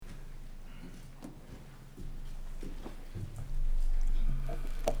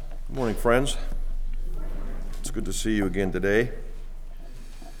Good morning, friends. It's good to see you again today.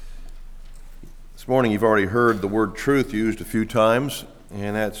 This morning you've already heard the word truth used a few times,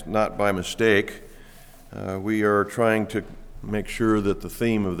 and that's not by mistake. We are trying to make sure that the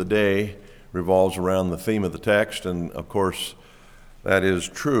theme of the day revolves around the theme of the text, and of course that is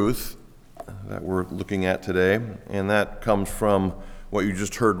truth that we're looking at today, and that comes from what you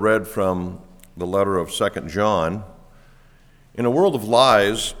just heard read from the letter of 2 John. In a world of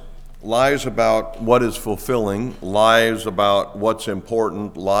lies about what is fulfilling, lies about what's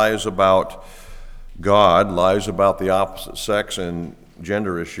important, lies about God, lies about the opposite sex and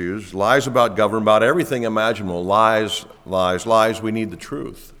gender issues, lies about government, about everything imaginable, lies, we need the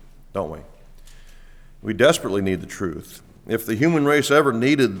truth, don't we? We desperately need the truth. If the human race ever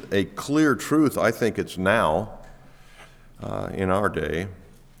needed a clear truth, I think it's now, in our day.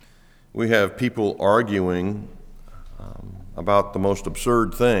 We have people arguing about the most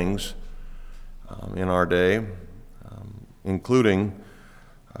absurd things in our day, including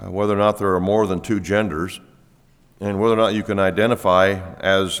whether or not there are more than two genders, and whether or not you can identify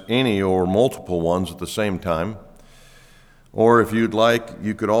as any or multiple ones at the same time. Or if you'd like,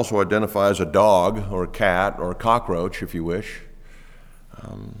 you could also identify as a dog or a cat or a cockroach if you wish.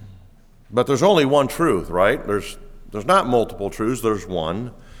 But there's only one truth, right? There's not multiple truths, there's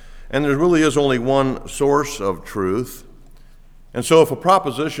one. And there really is only one source of truth. And so if a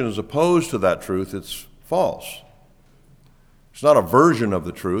proposition is opposed to that truth, it's false. It's not a version of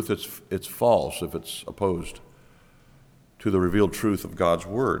the truth, it's false if it's opposed to the revealed truth of God's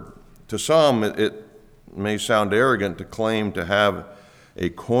Word. To some, it may sound arrogant to claim to have a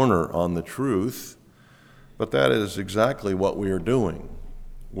corner on the truth, but that is exactly what we are doing.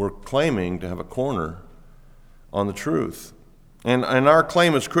 We're claiming to have a corner on the truth. And our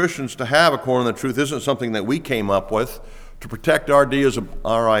claim as Christians to have a corner on the truth isn't something that we came up with to protect our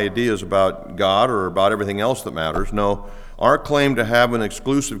ideas about God or about everything else that matters. No, our claim to have an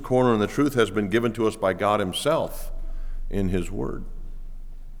exclusive corner on the truth has been given to us by God Himself in His Word.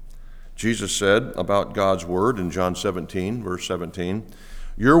 Jesus said about God's Word in John 17, verse 17,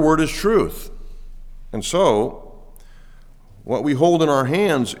 "Your word is truth." And so, what we hold in our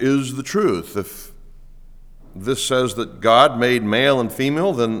hands is the truth. If this says that God made male and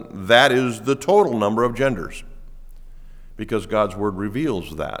female, then that is the total number of genders, because God's Word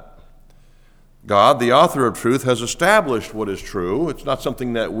reveals that. God, the author of truth, has established what is true. It's not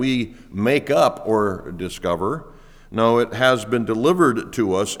something that we make up or discover. No, it has been delivered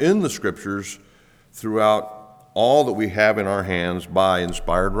to us in the Scriptures throughout all that we have in our hands by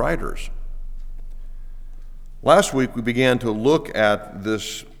inspired writers. Last week we began to look at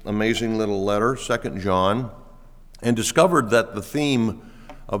this amazing little letter, 2 John, and discovered that the theme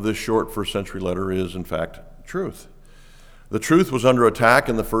of this short first century letter is, in fact, truth. The truth was under attack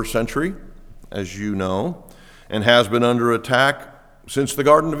in the first century, as you know, and has been under attack since the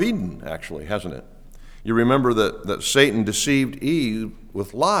Garden of Eden, actually, hasn't it? You remember that Satan deceived Eve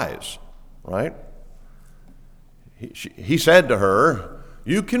with lies, right? He said to her,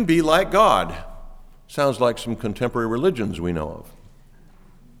 "You can be like God." Sounds like some contemporary religions we know of,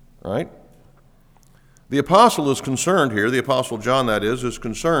 right? The apostle is concerned here, the apostle John that is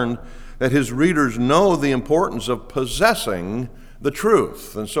concerned that his readers know the importance of possessing the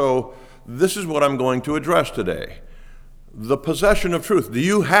truth. And so this is what I'm going to address today. The possession of truth. Do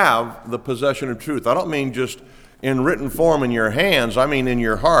you have the possession of truth? I don't mean just in written form in your hands. I mean in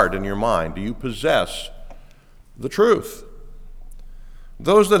your heart and your mind. Do you possess the truth?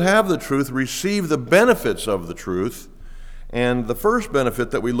 Those that have the truth receive the benefits of the truth. And the first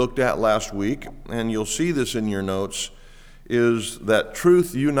benefit that we looked at last week, and you'll see this in your notes, is that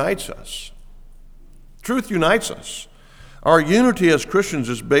truth unites us. Truth unites us. Our unity as Christians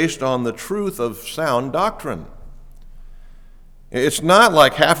is based on the truth of sound doctrine. It's not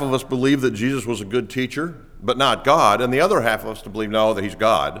like half of us believe that Jesus was a good teacher, but not God, and the other half of us to believe, no, that He's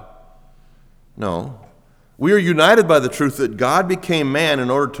God. No. We are united by the truth that God became man in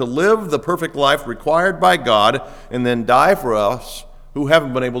order to live the perfect life required by God and then die for us who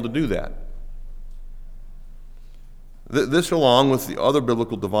haven't been able to do that. This, along with the other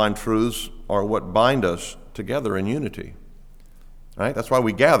biblical divine truths, are what bind us together in unity. Right? That's why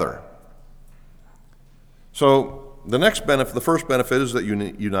we gather. So the first benefit is that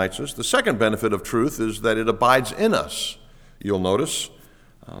it unites us. The second benefit of truth is that it abides in us. You'll notice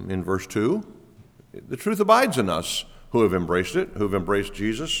in verse 2, the truth abides in us who have embraced it, who have embraced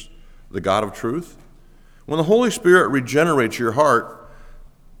Jesus, the God of truth. When the Holy Spirit regenerates your heart,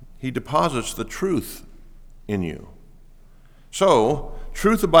 He deposits the truth in you. So,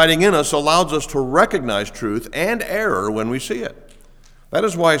 truth abiding in us allows us to recognize truth and error when we see it. That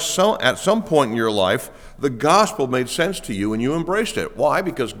is why at some point in your life, the gospel made sense to you and you embraced it. Why?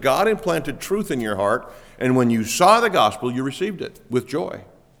 Because God implanted truth in your heart, and when you saw the gospel, you received it with joy.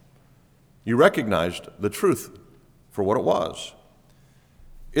 You recognized the truth for what it was.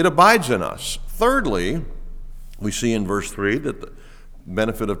 It abides in us. Thirdly, we see in verse 3 that the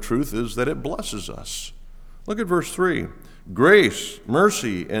benefit of truth is that it blesses us. Look at verse 3. Grace,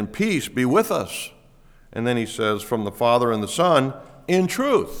 mercy, and peace be with us. And then he says, from the Father and the Son, in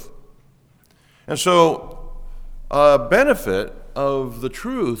truth. And so, a benefit of the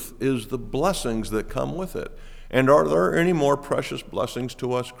truth is the blessings that come with it. And are there any more precious blessings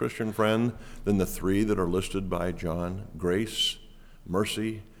to us, Christian friend, than the three that are listed by John? Grace,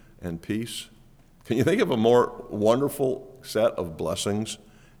 mercy, and peace. Can you think of a more wonderful set of blessings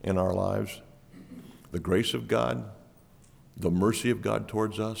in our lives? The grace of God, the mercy of God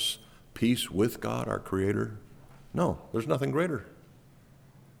towards us, peace with God, our Creator. No, there's nothing greater.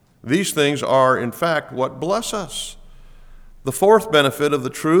 These things are, in fact, what bless us. The fourth benefit of the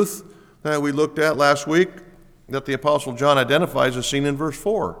truth that we looked at last week, that the Apostle John identifies, is seen in verse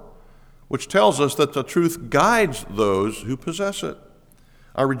 4, which tells us that the truth guides those who possess it.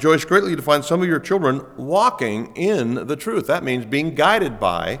 I rejoice greatly to find some of your children walking in the truth. That means being guided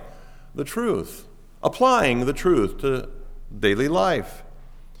by the truth, applying the truth to daily life.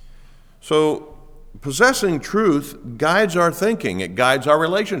 So, possessing truth guides our thinking. It guides our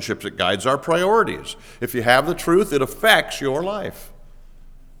relationships. It guides our priorities. If you have the truth, it affects your life.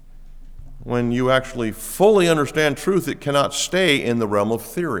 When you actually fully understand truth, it cannot stay in the realm of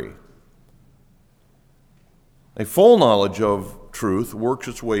theory. A full knowledge of truth works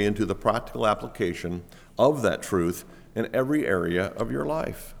its way into the practical application of that truth in every area of your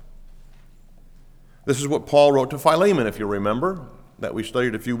life. This is what Paul wrote to Philemon, if you remember, that we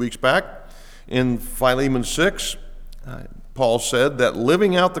studied a few weeks back. In Philemon 6, Paul said that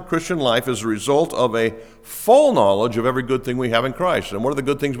living out the Christian life is a result of a full knowledge of every good thing we have in Christ. And what are the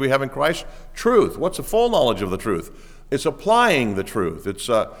good things we have in Christ? Truth. What's a full knowledge of the truth? It's applying the truth. It's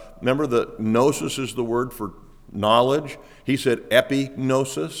remember that gnosis is the word for knowledge. He said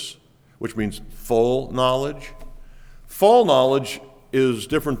epignosis, which means full knowledge. Full knowledge is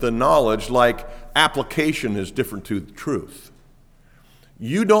different than knowledge, like application is different to truth.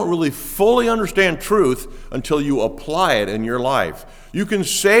 You don't really fully understand truth until you apply it in your life. You can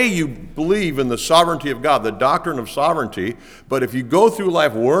say you believe in the sovereignty of God, the doctrine of sovereignty, but if you go through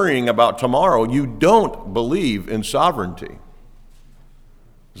life worrying about tomorrow, you don't believe in sovereignty.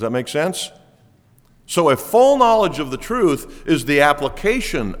 Does that make sense? So a full knowledge of the truth is the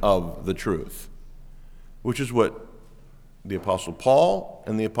application of the truth, which is what the Apostle Paul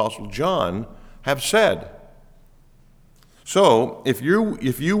and the Apostle John have said. So, if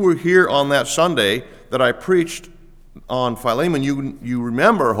you were here on that Sunday that I preached on Philemon, you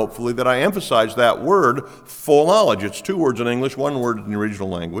remember, hopefully, that I emphasized that word, full knowledge. It's two words in English, one word in the original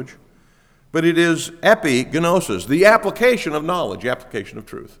language. But it is epignosis, the application of knowledge, the application of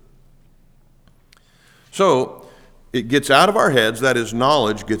truth. So, it gets out of our heads, that is,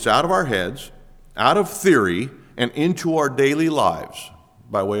 knowledge gets out of our heads, out of theory, and into our daily lives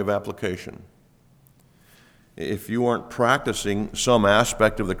by way of application. If you aren't practicing some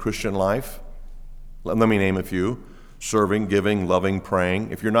aspect of the Christian life, let me name a few: serving, giving, loving, praying.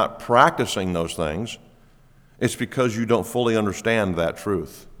 If you're not practicing those things, it's because you don't fully understand that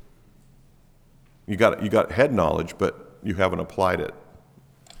truth. You got head knowledge, but you haven't applied it.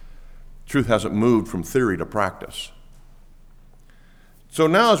 Truth hasn't moved from theory to practice. So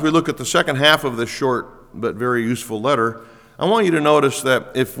now as we look at the second half of this short but very useful letter, I want you to notice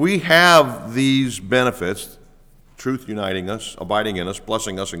that if we have these benefits, truth uniting us, abiding in us,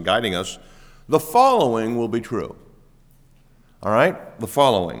 blessing us, and guiding us, the following will be true. All right? The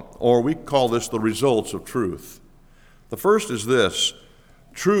following, or we call this the results of truth. The first is this: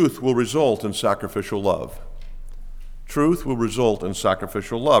 truth will result in sacrificial love. Truth will result in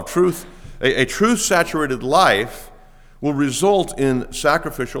sacrificial love. A truth-saturated life will result in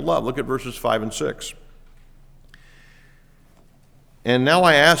sacrificial love. Look at verses 5 and 6. And now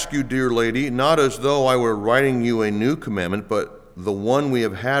I ask you, dear lady, not as though I were writing you a new commandment, but the one we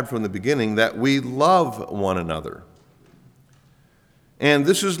have had from the beginning, that we love one another. And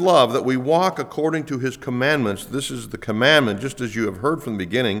this is love, that we walk according to his commandments. This is the commandment, just as you have heard from the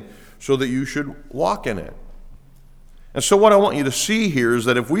beginning, so that you should walk in it. And so what I want you to see here is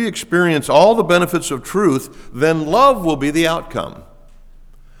that if we experience all the benefits of truth, then love will be the outcome.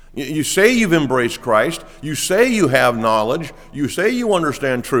 You say you've embraced Christ. You say you have knowledge. You say you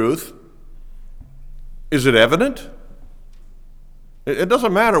understand truth. Is it evident? It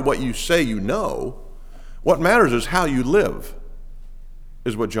doesn't matter what you say you know. What matters is how you live.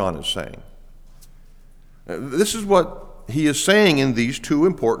 is what John is saying. This is what he is saying in these two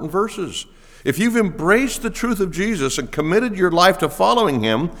important verses. If you've embraced the truth of Jesus and committed your life to following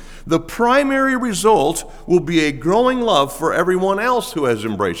him, the primary result will be a growing love for everyone else who has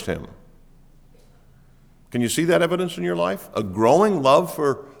embraced him. Can you see that evidence in your life? A growing love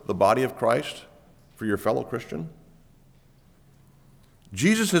for the body of Christ, for your fellow Christian?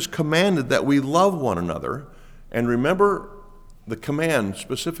 Jesus has commanded that we love one another, and remember the command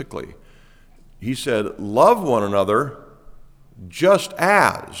specifically. He said, love one another just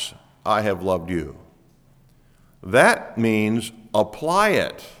as I have loved you. That means apply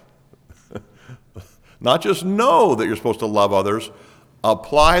it. Not just know that you're supposed to love others,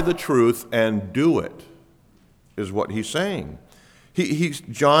 apply the truth and do it, is what he's saying. In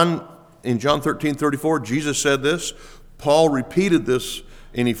John 13:34, Jesus said this. Paul repeated this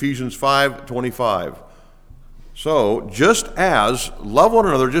in Ephesians 5:25. So, just as, love one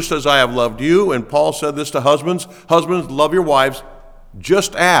another just as I have loved you, and Paul said this to husbands, husbands, love your wives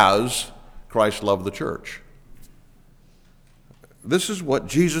just as Christ loved the church. This is what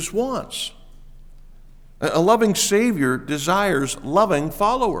Jesus wants. A loving Savior desires loving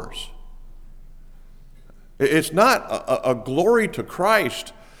followers. It's not a glory to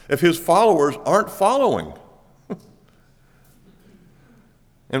Christ if his followers aren't following.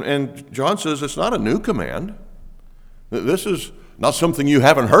 And John says it's not a new command. This is not something you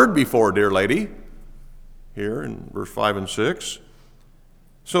haven't heard before, dear lady, here in verse 5 and 6.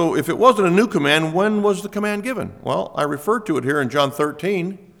 So if it wasn't a new command, when was the command given? Well, I referred to it here in John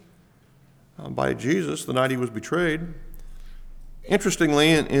 13 by Jesus the night he was betrayed.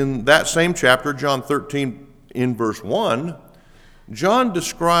 Interestingly, in that same chapter, John 13 in verse 1, John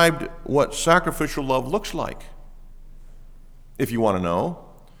described what sacrificial love looks like, if you want to know.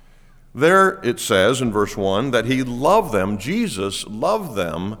 There it says in verse 1 that he loved them, Jesus loved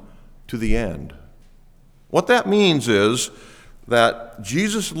them to the end. What that means is that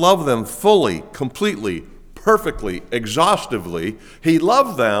Jesus loved them fully, completely, perfectly, exhaustively. He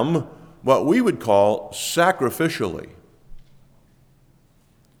loved them what we would call sacrificially.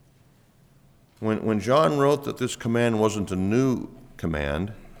 When John wrote that this command wasn't a new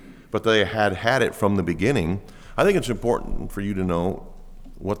command, but they had it from the beginning, I think it's important for you to know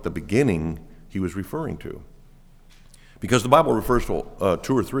what the beginning he was referring to. Because the Bible refers to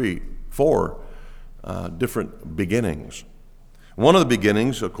 2 or 3, 4 different beginnings. One of the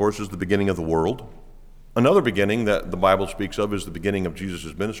beginnings, of course, is the beginning of the world. Another beginning that the Bible speaks of is the beginning of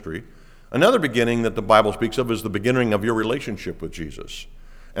Jesus' ministry. Another beginning that the Bible speaks of is the beginning of your relationship with Jesus.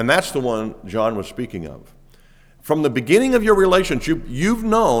 And that's the one John was speaking of. From the beginning of your relationship, you've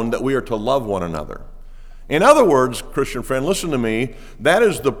known that we are to love one another. In other words, Christian friend, listen to me, that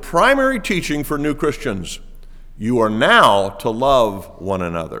is the primary teaching for new Christians. You are now to love one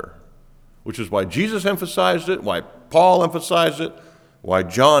another, which is why Jesus emphasized it, why Paul emphasized it, why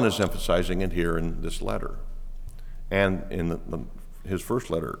John is emphasizing it here in this letter and in his first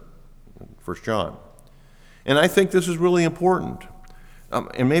letter, 1 John. And I think this is really important.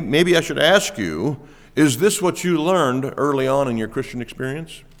 And maybe I should ask you, is this what you learned early on in your Christian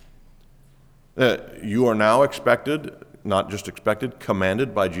experience? That you are now expected, not just expected,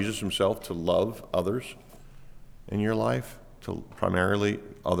 commanded by Jesus himself to love others in your life, to primarily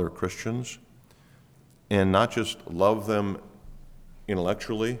other Christians, and not just love them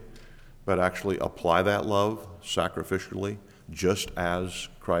intellectually, but actually apply that love sacrificially, just as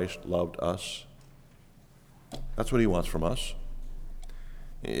Christ loved us. That's what he wants from us.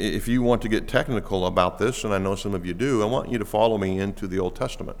 If you want to get technical about this, and I know some of you do, I want you to follow me into the Old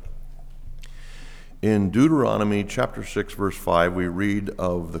Testament. In Deuteronomy chapter 6, verse 5, we read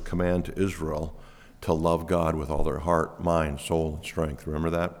of the command to Israel to love God with all their heart, mind, soul, and strength. Remember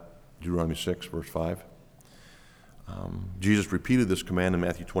that? Deuteronomy 6, verse 5. Jesus repeated this command in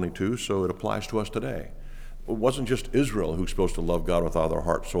Matthew 22, so it applies to us today. It wasn't just Israel who's supposed to love God with all their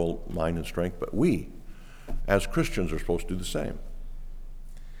heart, soul, mind, and strength, but we, as Christians, are supposed to do the same.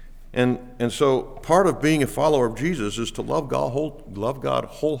 And so part of being a follower of Jesus is to love God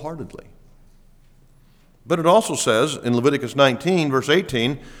wholeheartedly. But it also says in Leviticus 19, verse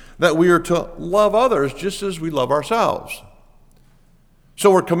 18, that we are to love others just as we love ourselves.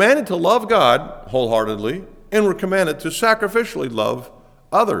 So we're commanded to love God wholeheartedly, and we're commanded to sacrificially love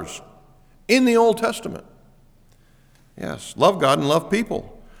others in the Old Testament. Yes, love God and love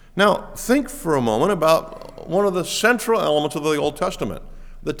people. Now, think for a moment about one of the central elements of the Old Testament,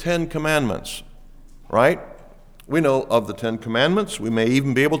 the Ten Commandments, right? We know of the Ten Commandments. We may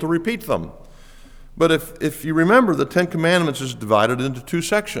even be able to repeat them. But if you remember, the Ten Commandments is divided into two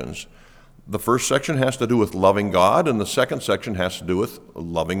sections. The first section has to do with loving God, and the second section has to do with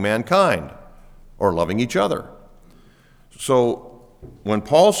loving mankind or loving each other. So when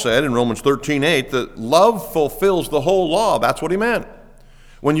Paul said in Romans 13:8 that love fulfills the whole law, that's what he meant.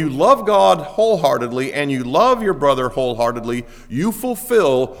 When you love God wholeheartedly and you love your brother wholeheartedly, you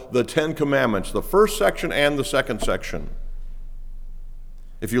fulfill the 10 commandments, the first section and the second section.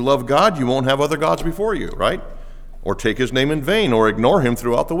 If you love God, you won't have other gods before you, right? Or take his name in vain or ignore him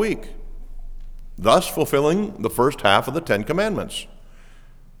throughout the week, thus fulfilling the first half of the 10 commandments.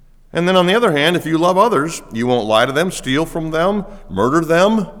 And then on the other hand, if you love others, you won't lie to them, steal from them, murder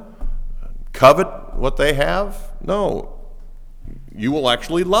them, covet what they have. No, you will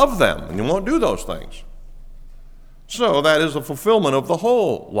actually love them, and you won't do those things. So that is a fulfillment of the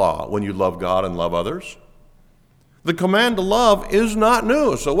whole law when you love God and love others. The command to love is not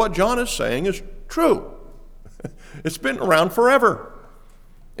new, so what John is saying is true. It's been around forever.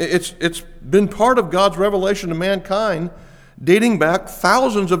 It's been part of God's revelation to mankind dating back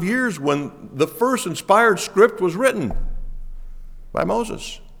thousands of years when the first inspired script was written by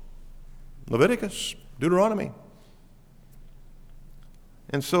Moses, Leviticus, Deuteronomy.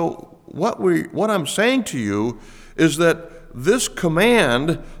 And so what I'm saying to you is that this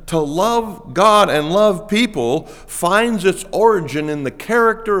command to love God and love people finds its origin in the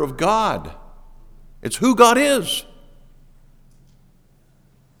character of God. It's who God is.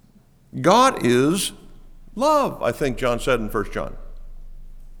 God is love, I think John said in 1 John.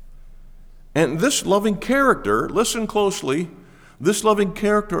 And this loving character, listen closely, this loving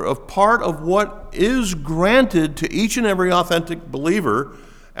character of part of what is granted to each and every authentic believer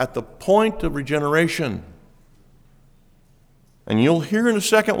at the point of regeneration. And you'll hear in a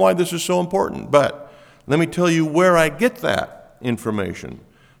second why this is so important, but let me tell you where I get that information.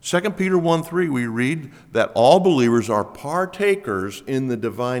 2 Peter 1:3, we read that all believers are partakers in the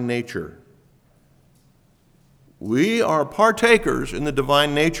divine nature. We are partakers in the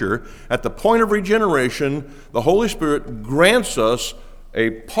divine nature. At the point of regeneration, the Holy Spirit grants us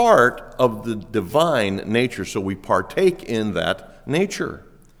a part of the divine nature, so we partake in that nature.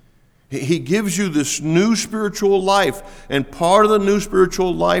 He gives you this new spiritual life, and part of the new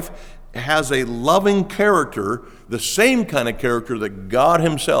spiritual life has a loving character, the same kind of character that God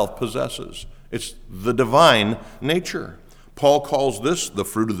himself possesses. It's the divine nature. Paul calls this the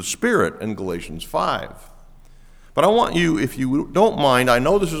fruit of the Spirit in Galatians 5. But I want you, if you don't mind, I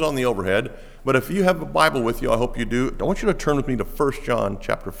know this is on the overhead, but if you have a Bible with you, I hope you do, I want you to turn with me to 1 John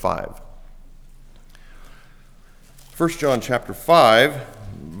chapter 5. 1 John chapter 5,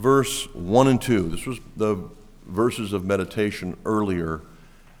 verse 1 and 2. This was the verses of meditation earlier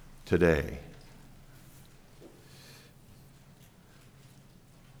today.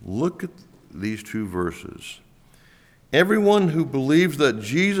 Look at these two verses. Everyone who believes that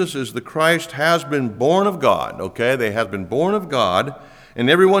Jesus is the Christ has been born of God. Okay, they have been born of God. And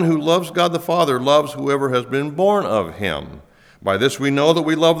everyone who loves God the Father loves whoever has been born of him. By this we know that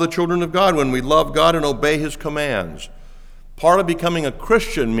we love the children of God, when we love God and obey his commands. Part of becoming a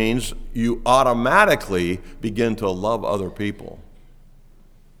Christian means you automatically begin to love other people.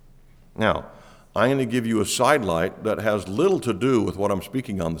 Now, I'm going to give you a sidelight that has little to do with what I'm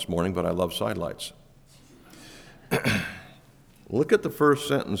speaking on this morning, but I love sidelights. Look at the first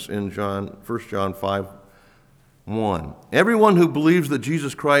sentence in 1 John 5:1. Everyone who believes that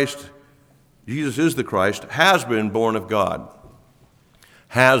Jesus is the Christ, has been born of God.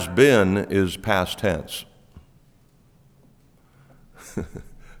 Has been is past tense.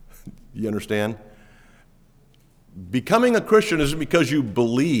 You understand? Becoming a Christian isn't because you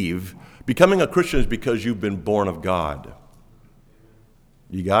believe. Becoming a Christian is because you've been born of God.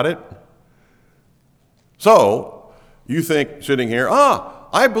 You got it? So, you think, sitting here,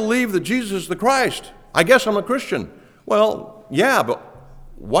 I believe that Jesus is the Christ. I guess I'm a Christian. Well, yeah, but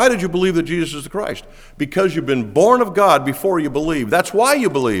why did you believe that Jesus is the Christ? Because you've been born of God before you believe. That's why you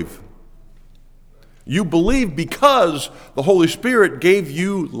believe. You believe because the Holy Spirit gave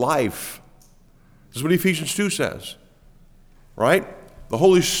you life. This is what Ephesians 2 says, right? The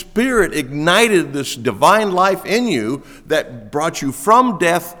Holy Spirit ignited this divine life in you that brought you from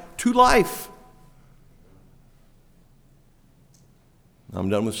death to life. I'm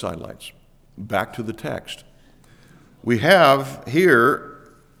done with sidelights. Back to the text. We have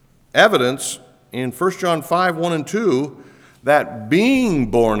here evidence in 1 John 5, 1 and 2, that being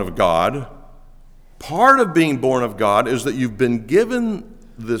born of God, part of being born of God is that you've been given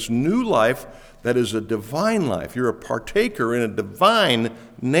this new life that is a divine life. You're a partaker in a divine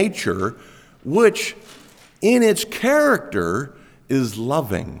nature, which in its character is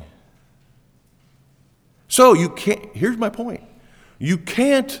loving. So you can't, here's my point. You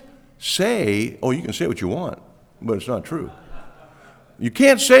can't say, oh, you can say what you want, but it's not true. You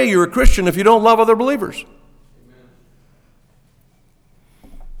can't say you're a Christian if you don't love other believers.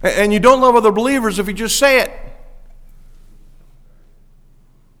 And you don't love other believers if you just say it.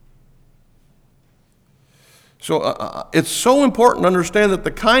 So it's so important to understand that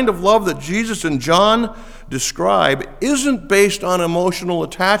the kind of love that Jesus and John describe isn't based on emotional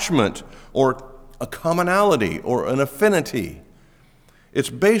attachment or a commonality or an affinity. It's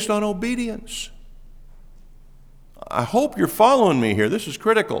based on obedience. I hope you're following me here. This is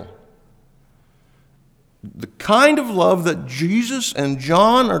critical. The kind of love that Jesus and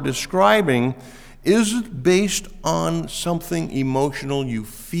John are describing isn't based on something emotional you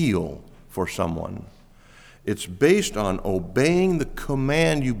feel for someone. It's based on obeying the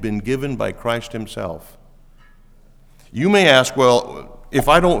command you've been given by Christ himself. You may ask, well, if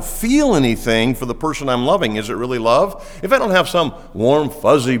I don't feel anything for the person I'm loving, is it really love? If I don't have some warm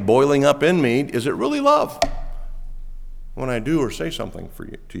fuzzy boiling up in me, is it really love when I do or say something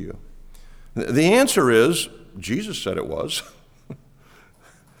to you? The answer is, Jesus said it was.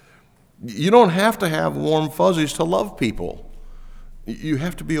 You don't have to have warm fuzzies to love people. You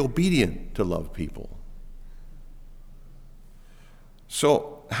have to be obedient to love people.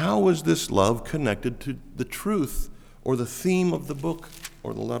 So how is this love connected to the truth or the theme of the book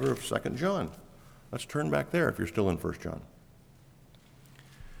or the letter of 2 John? Let's turn back there if you're still in 1 John.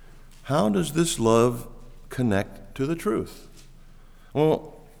 How does this love connect to the truth?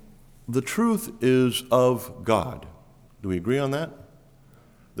 Well, the truth is of God. Do we agree on that?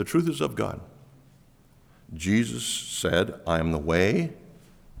 The truth is of God. Jesus said, I am the way,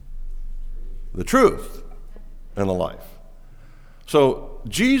 the truth, and the life. So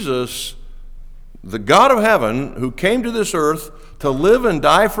Jesus, the God of heaven, who came to this earth to live and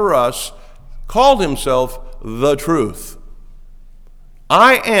die for us, called himself the truth.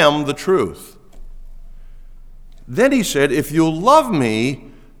 I am the truth. Then he said, if you'll love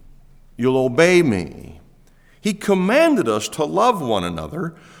me, you'll obey me. He commanded us to love one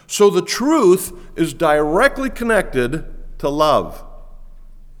another, so the truth is directly connected to love.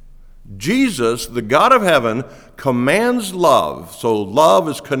 Jesus, the God of heaven, commands love, so love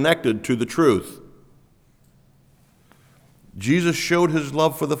is connected to the truth. Jesus showed his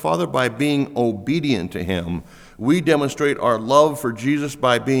love for the Father by being obedient to him. We demonstrate our love for Jesus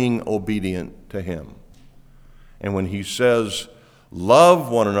by being obedient to him. And when he says,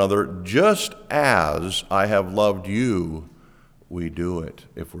 love one another just as I have loved you, we do it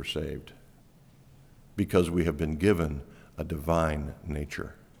if we're saved, because we have been given a divine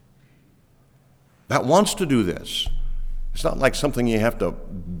nature that wants to do this. It's not like something you have to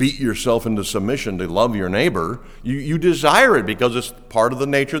beat yourself into submission to love your neighbor. You desire it because it's part of the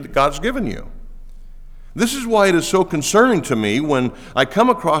nature that God's given you. This is why it is so concerning to me when I come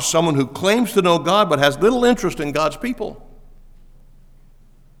across someone who claims to know God but has little interest in God's people.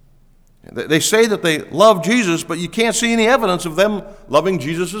 They say that they love Jesus, but you can't see any evidence of them loving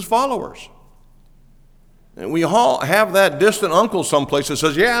Jesus' followers. And we all have that distant uncle someplace that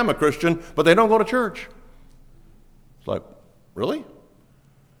says, yeah, I'm a Christian, but they don't go to church. It's like, really?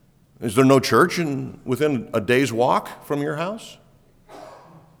 Is there no church within a day's walk from your house?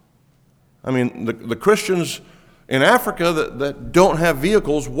 I mean, the Christians in Africa that don't have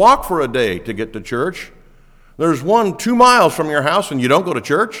vehicles walk for a day to get to church. There's one 2 miles from your house and you don't go to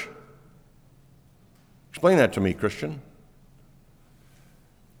church? Explain that to me, Christian.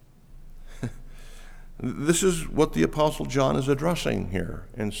 This is what the Apostle John is addressing here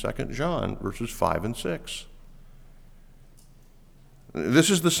in 2 John, verses 5 and 6.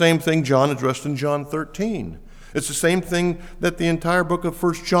 This is the same thing John addressed in John 13. It's the same thing that the entire book of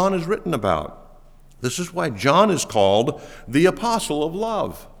 1 John is written about. This is why John is called the apostle of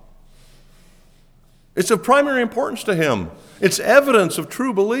love. It's of primary importance to him. It's evidence of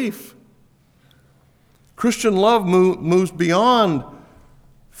true belief. Christian love moves beyond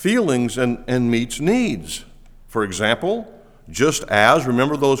feelings and meets needs. For example, just as,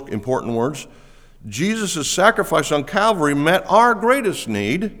 remember those important words, Jesus' sacrifice on Calvary met our greatest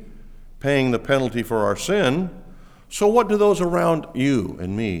need, paying the penalty for our sin. So what do those around you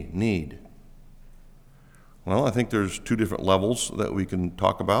and me need? Well, I think there's two different levels that we can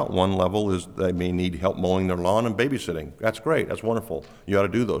talk about. One level is they may need help mowing their lawn and babysitting. That's great. That's wonderful. You ought to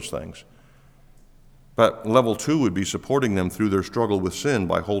do those things. But level 2 would be supporting them through their struggle with sin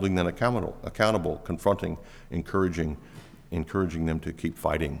by holding them accountable, confronting, encouraging them to keep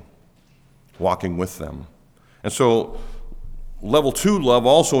fighting, walking with them. And so level 2 love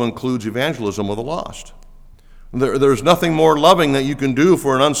also includes evangelism of the lost. There's nothing more loving that you can do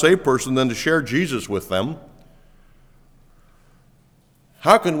for an unsaved person than to share Jesus with them.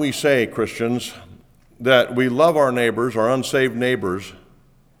 How can we say, Christians, that we love our neighbors, our unsaved neighbors,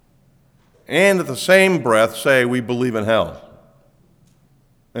 and at the same breath say we believe in hell,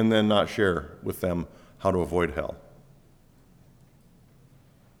 and then not share with them how to avoid hell?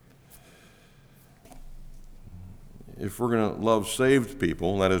 If we're going to love saved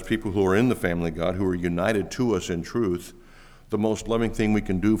people, that is, people who are in the family of God, who are united to us in truth, the most loving thing we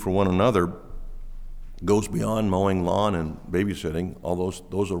can do for one another goes beyond mowing lawn and babysitting. All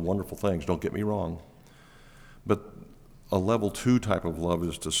those are wonderful things, don't get me wrong. But a level 2 type of love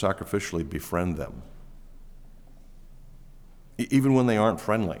is to sacrificially befriend them, even when they aren't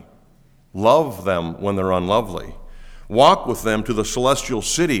friendly. Love them when they're unlovely. Walk with them to the celestial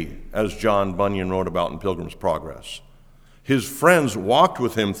city, as John Bunyan wrote about in Pilgrim's Progress. His friends walked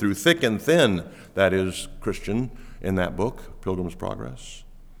with him through thick and thin, that is, Christian, in that book, Pilgrim's Progress.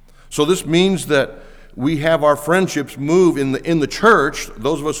 So this means that we have our friendships move in the church,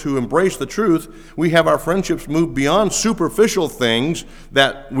 those of us who embrace the truth, we have our friendships move beyond superficial things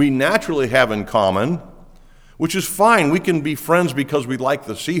that we naturally have in common, which is fine. We can be friends because we like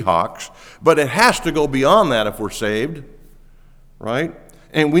the Seahawks, but it has to go beyond that if we're saved, right?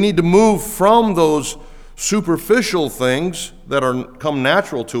 And we need to move from those superficial things that come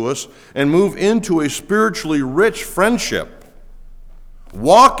natural to us and move into a spiritually rich friendship,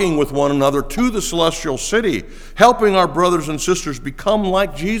 walking with one another to the celestial city, helping our brothers and sisters become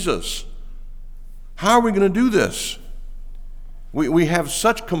like Jesus. How are we going to do this? We have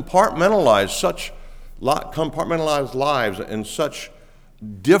such compartmentalized lives and such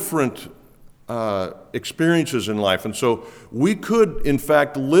different experiences in life. And so we could, in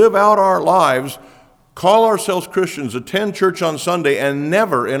fact, live out our lives, call ourselves Christians, attend church on Sunday, and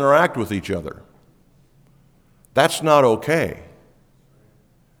never interact with each other. That's not okay.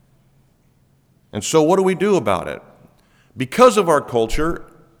 And so what do we do about it? Because of our culture,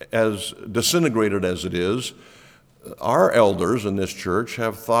 as disintegrated as it is, our elders in this church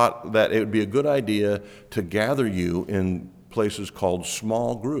have thought that it would be a good idea to gather you in places called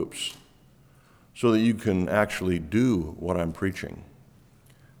small groups so that you can actually do what I'm preaching.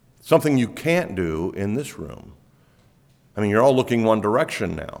 Something you can't do in this room. I mean, you're all looking one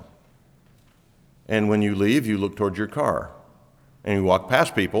direction now. And when you leave, you look towards your car. And you walk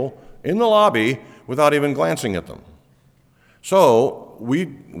past people in the lobby without even glancing at them. So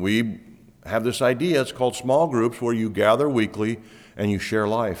we have this idea, it's called small groups, where you gather weekly and you share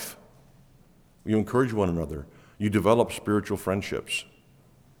life. You encourage one another. You develop spiritual friendships.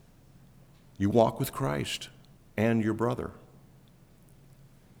 You walk with Christ and your brother.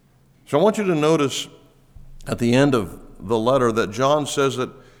 So I want you to notice at the end of the letter that John says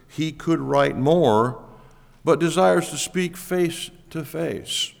that he could write more, but desires to speak face to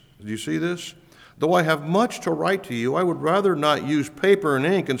face. Do you see this? Though I have much to write to you, I would rather not use paper and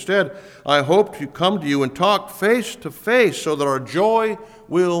ink. Instead, I hope to come to you and talk face to face so that our joy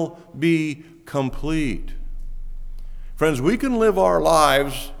will be complete. Friends, we can live our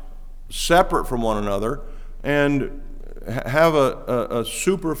lives separate from one another and have a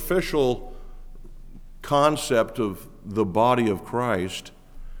superficial concept of the body of Christ,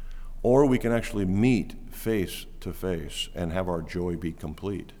 or we can actually meet face to face and have our joy be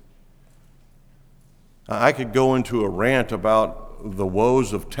complete. I could go into a rant about the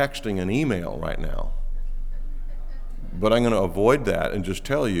woes of texting and email right now, but I'm going to avoid that and just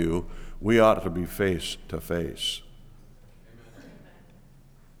tell you we ought to be face to face.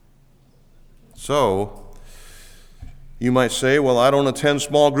 So, you might say, well, I don't attend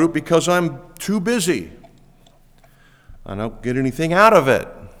small group because I'm too busy. I don't get anything out of it.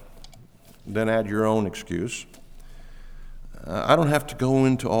 Then add your own excuse. I don't have to go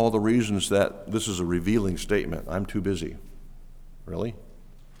into all the reasons that this is a revealing statement. I'm too busy. Really?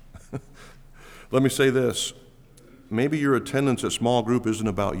 Let me say this. Maybe your attendance at small group isn't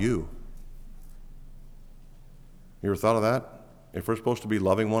about you. You ever thought of that? If we're supposed to be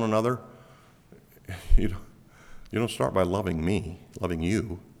loving one another, you don't start by loving me, loving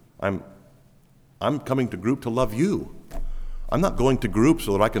you. I'm coming to group to love you. I'm not going to group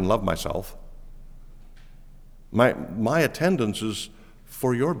so that I can love myself. My attendance is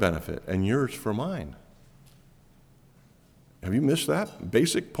for your benefit and yours for mine. Have you missed that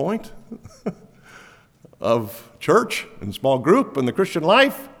basic point of church and small group and the Christian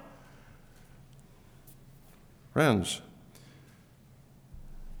life? Friends,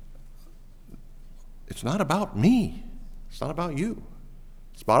 it's not about me. It's not about you.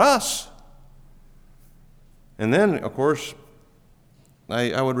 It's about us. And then, of course,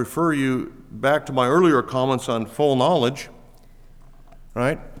 I would refer you back to my earlier comments on full knowledge,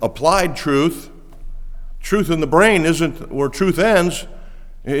 right? Applied truth. Truth in the brain isn't where truth ends.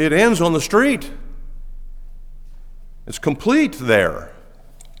 It ends on the street. It's complete there.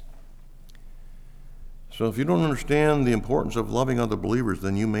 So if you don't understand the importance of loving other believers,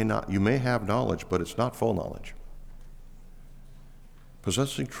 then you may have knowledge, but it's not full knowledge.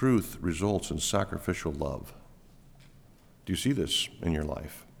 Possessing truth results in sacrificial love. Do you see this in your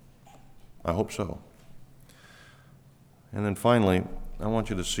life? I hope so. And then finally, I want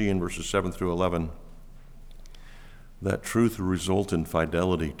you to see in verses 7 through 11 that truth will result in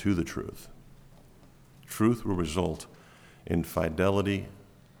fidelity to the truth. Truth will result in fidelity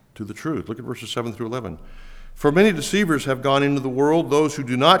to the truth. Look at verses 7 through 11. For many deceivers have gone into the world, those who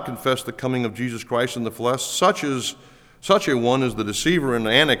do not confess the coming of Jesus Christ in the flesh. Such a one is the deceiver and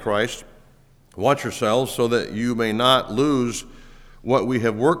the Antichrist. Watch yourselves so that you may not lose what we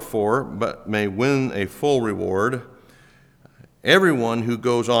have worked for, but may win a full reward. Everyone who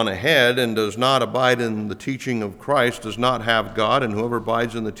goes on ahead and does not abide in the teaching of Christ does not have God, and whoever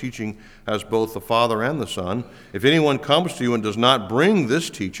abides in the teaching has both the Father and the Son. If anyone comes to you and does not bring this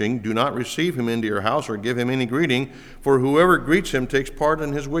teaching, do not receive him into your house or give him any greeting, for whoever greets him takes part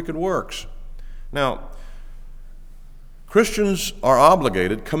in his wicked works. Now, Christians are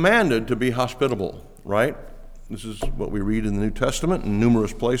obligated, commanded to be hospitable, right? This is what we read in the New Testament in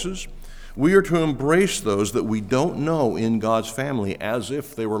numerous places. We are to embrace those that we don't know in God's family as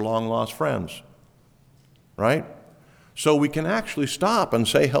if they were long-lost friends, right? So we can actually stop and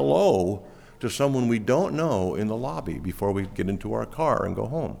say hello to someone we don't know in the lobby before we get into our car and go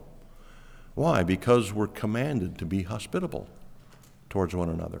home. Why? Because we're commanded to be hospitable towards one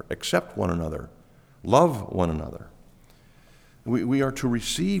another, accept one another, love one another. We are to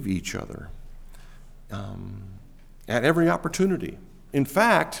receive each other at every opportunity. In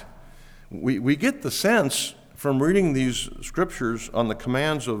fact, we get the sense from reading these scriptures on the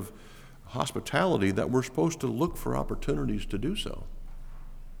commands of hospitality that we're supposed to look for opportunities to do so.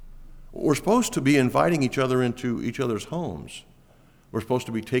 We're supposed to be inviting each other into each other's homes. We're supposed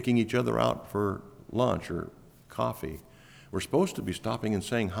to be taking each other out for lunch or coffee. We're supposed to be stopping and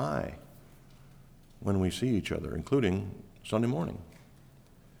saying hi when we see each other, including Sunday morning.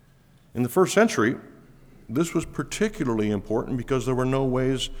 In the first century, this was particularly important because there were no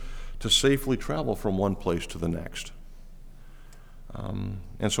ways to safely travel from one place to the next.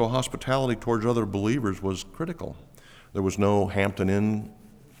 And so hospitality towards other believers was critical. There was no Hampton Inn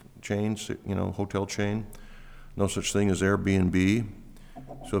chain, hotel chain, no such thing as Airbnb.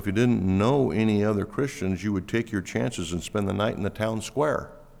 So if you didn't know any other Christians, you would take your chances and spend the night in the town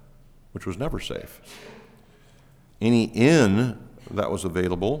square, which was never safe. Any inn that was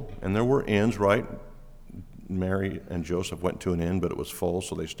available, and there were inns, right? Mary and Joseph went to an inn, but it was full,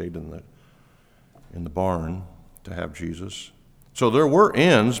 so they stayed in the barn to have Jesus. So there were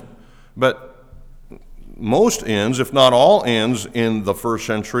inns, but most inns, if not all inns in the first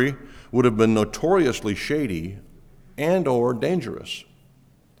century, would have been notoriously shady and or dangerous.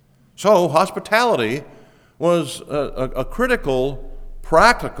 So hospitality was a critical,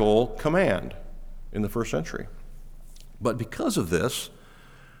 practical command in the first century. But because of this,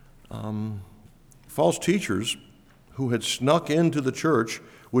 false teachers who had snuck into the church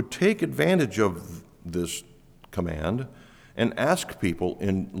would take advantage of this command and ask people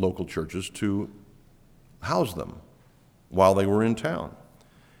in local churches to house them while they were in town.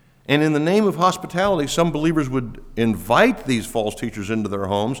 And in the name of hospitality, some believers would invite these false teachers into their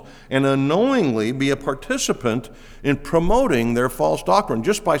homes and unknowingly be a participant in promoting their false doctrine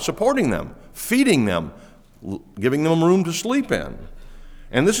just by supporting them, feeding them, giving them room to sleep in.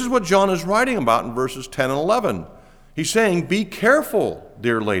 And this is what John is writing about in verses 10 and 11. He's saying, be careful,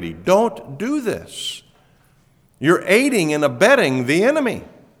 dear lady. Don't do this. You're aiding and abetting the enemy.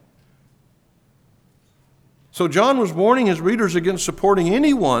 So John was warning his readers against supporting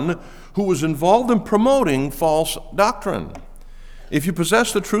anyone who was involved in promoting false doctrine. If you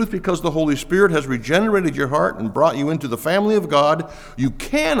possess the truth because the Holy Spirit has regenerated your heart and brought you into the family of God, you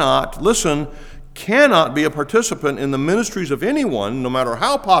cannot be a participant in the ministries of anyone, no matter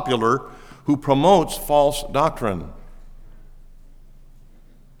how popular, who promotes false doctrine.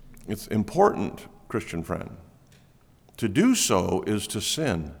 It's important, Christian friend. To do so is to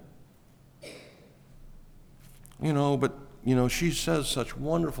sin. But she says such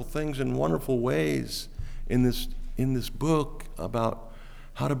wonderful things in wonderful ways in this book about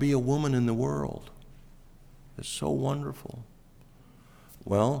how to be a woman in the world. It's so wonderful.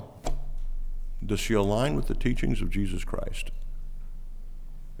 Well, does she align with the teachings of Jesus Christ?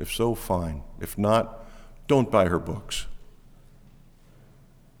 If so, fine. If not, don't buy her books.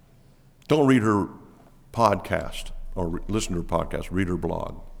 Don't read her podcast or listen to her podcast. Read her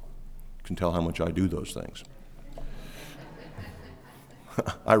blog. You can tell how much I do those things.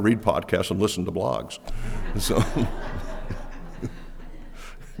 I read podcasts and listen to blogs. So,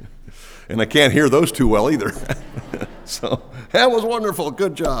 and I can't hear those too well either. So that was wonderful.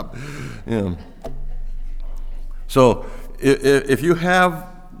 Good job. Yeah. So if you have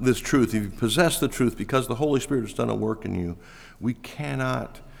this truth, if you possess the truth because the Holy Spirit has done a work in you, we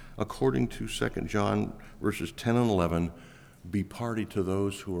cannot, according to 2 John verses 10 and 11, be party to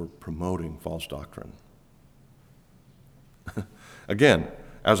those who are promoting false doctrine. Again,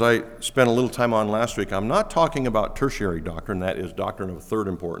 as I spent a little time on last week, I'm not talking about tertiary doctrine, that is doctrine of third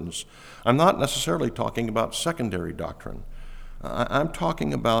importance. I'm not necessarily talking about secondary doctrine. I'm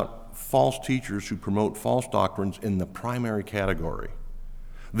talking about false teachers who promote false doctrines in the primary category.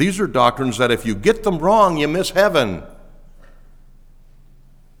 These are doctrines that if you get them wrong, you miss heaven.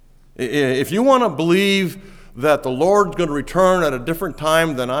 If you want to believe that the Lord's going to return at a different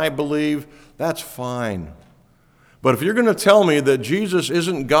time than I believe, that's fine. But if you're going to tell me that Jesus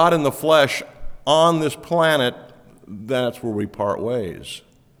isn't God in the flesh on this planet, that's where we part ways.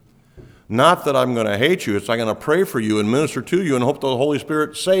 Not that I'm going to hate you, it's I'm going to pray for you and minister to you and hope the Holy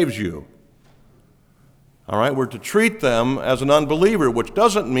Spirit saves you. All right, we're to treat them as an unbeliever, which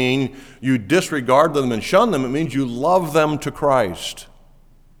doesn't mean you disregard them and shun them. It means you love them to Christ.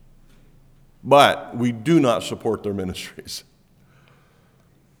 But we do not support their ministries.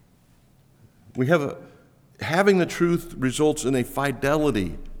 Having the truth results in a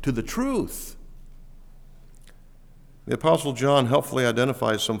fidelity to the truth. The Apostle John helpfully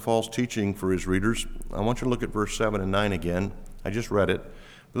identifies some false teaching for his readers. I want you to look at verse 7 and 9 again. I just read it.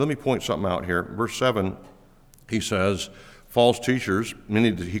 But let me point something out here. Verse 7, he says, false teachers,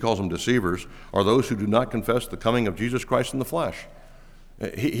 many he calls them deceivers, are those who do not confess the coming of Jesus Christ in the flesh.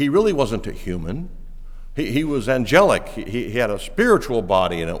 He really wasn't a human. He was angelic. He had a spiritual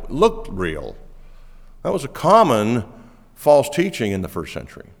body, and it looked real. That was a common false teaching in the first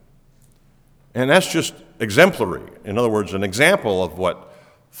century. And that's just exemplary. In other words, an example of what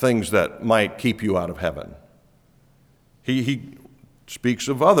things that might keep you out of heaven. He speaks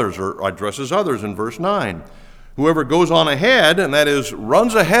of others or addresses others in verse 9. Whoever goes on ahead, and that is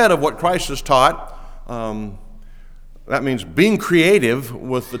runs ahead of what Christ has taught, that means being creative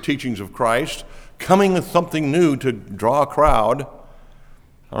with the teachings of Christ, coming with something new to draw a crowd,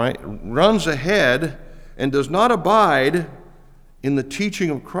 all right, runs ahead and does not abide in the teaching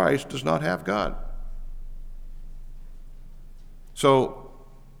of Christ, does not have God. So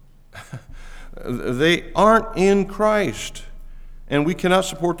they aren't in Christ, and we cannot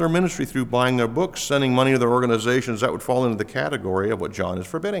support their ministry through buying their books, sending money to their organizations. That would fall into the category of what John is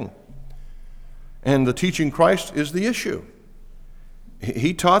forbidding. And the teaching Christ is the issue.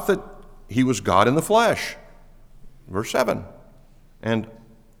 He taught that he was God in the flesh, verse 7, and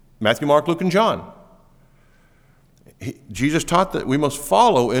Matthew, Mark, Luke, and John. Jesus taught that we must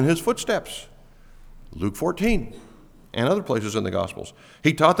follow in his footsteps, Luke 14, and other places in the Gospels.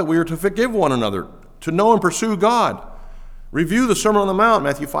 He taught that we are to forgive one another, to know and pursue God. Review the Sermon on the Mount,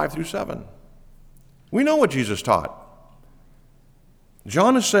 Matthew 5 through 7. We know what Jesus taught.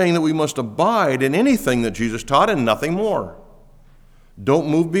 John is saying that we must abide in anything that Jesus taught and nothing more. Don't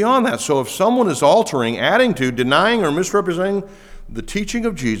move beyond that. So if someone is altering, adding to, denying, or misrepresenting the teaching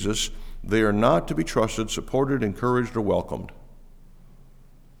of Jesus, they are not to be trusted, supported, encouraged, or welcomed.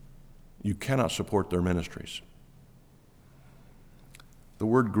 You cannot support their ministries. The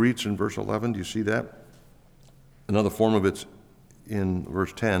word greets in verse 11, do you see that? Another form of it's in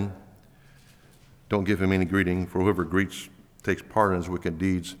verse 10. Don't give him any greeting, for whoever greets takes part in his wicked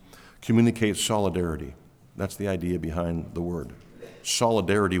deeds. Communicates solidarity. That's the idea behind the word.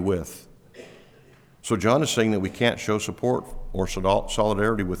 Solidarity with. So John is saying that we can't show support or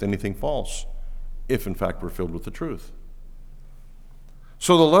solidarity with anything false, if in fact we're filled with the truth.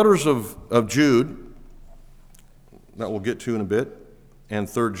 So the letters of Jude, that we'll get to in a bit, and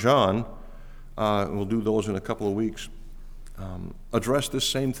 3 John, we'll do those in a couple of weeks, address this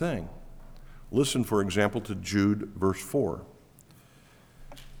same thing. Listen, for example, to Jude verse 4.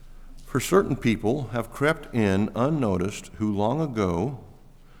 For certain people have crept in unnoticed who long ago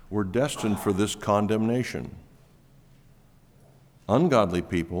were destined for this condemnation. Ungodly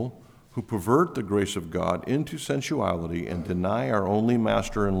people who pervert the grace of God into sensuality and deny our only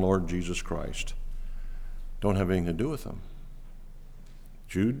Master and Lord Jesus Christ. Don't have anything to do with them.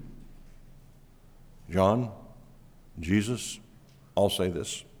 Jude, John, Jesus, all say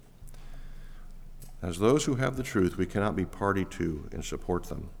this. As those who have the truth, we cannot be party to and support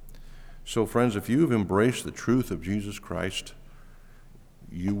them. So, friends, if you have embraced the truth of Jesus Christ,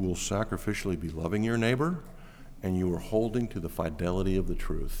 you will sacrificially be loving your neighbor, and you are holding to the fidelity of the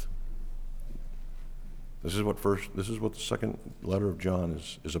truth. This is what the second letter of John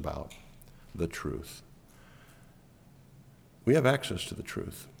is about, the truth. We have access to the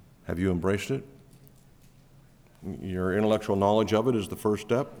truth. Have you embraced it? Your intellectual knowledge of it is the first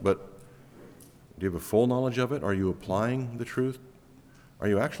step, but do you have a full knowledge of it? Are you applying the truth? Are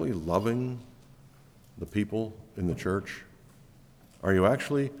you actually loving the people in the church? Are you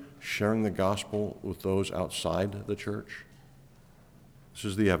actually sharing the gospel with those outside the church? This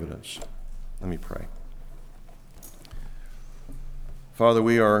is the evidence. Let me pray. Father,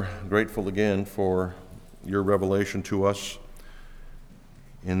 we are grateful again for your revelation to us,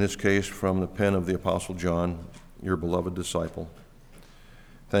 in this case from the pen of the Apostle John, your beloved disciple.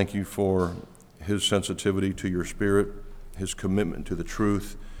 Thank you for his sensitivity to your Spirit, his commitment to the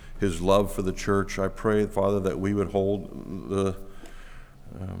truth, his love for the church. I pray, Father, that we would hold the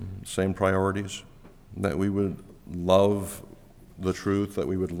same priorities, that we would love the truth, that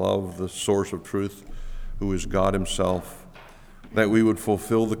we would love the source of truth, who is God himself, that we would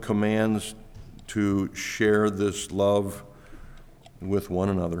fulfill the commands to share this love with one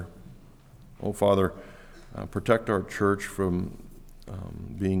another. Oh, Father, protect our church from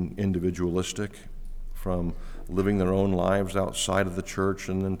being individualistic, from living their own lives outside of the church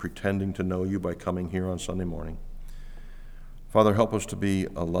and then pretending to know you by coming here on Sunday morning. Father, help us to be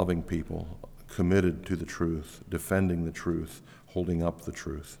a loving people, committed to the truth, defending the truth, holding up the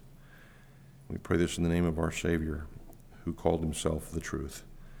truth. We pray this in the name of our Savior, who called himself the truth.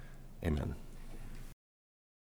 Amen.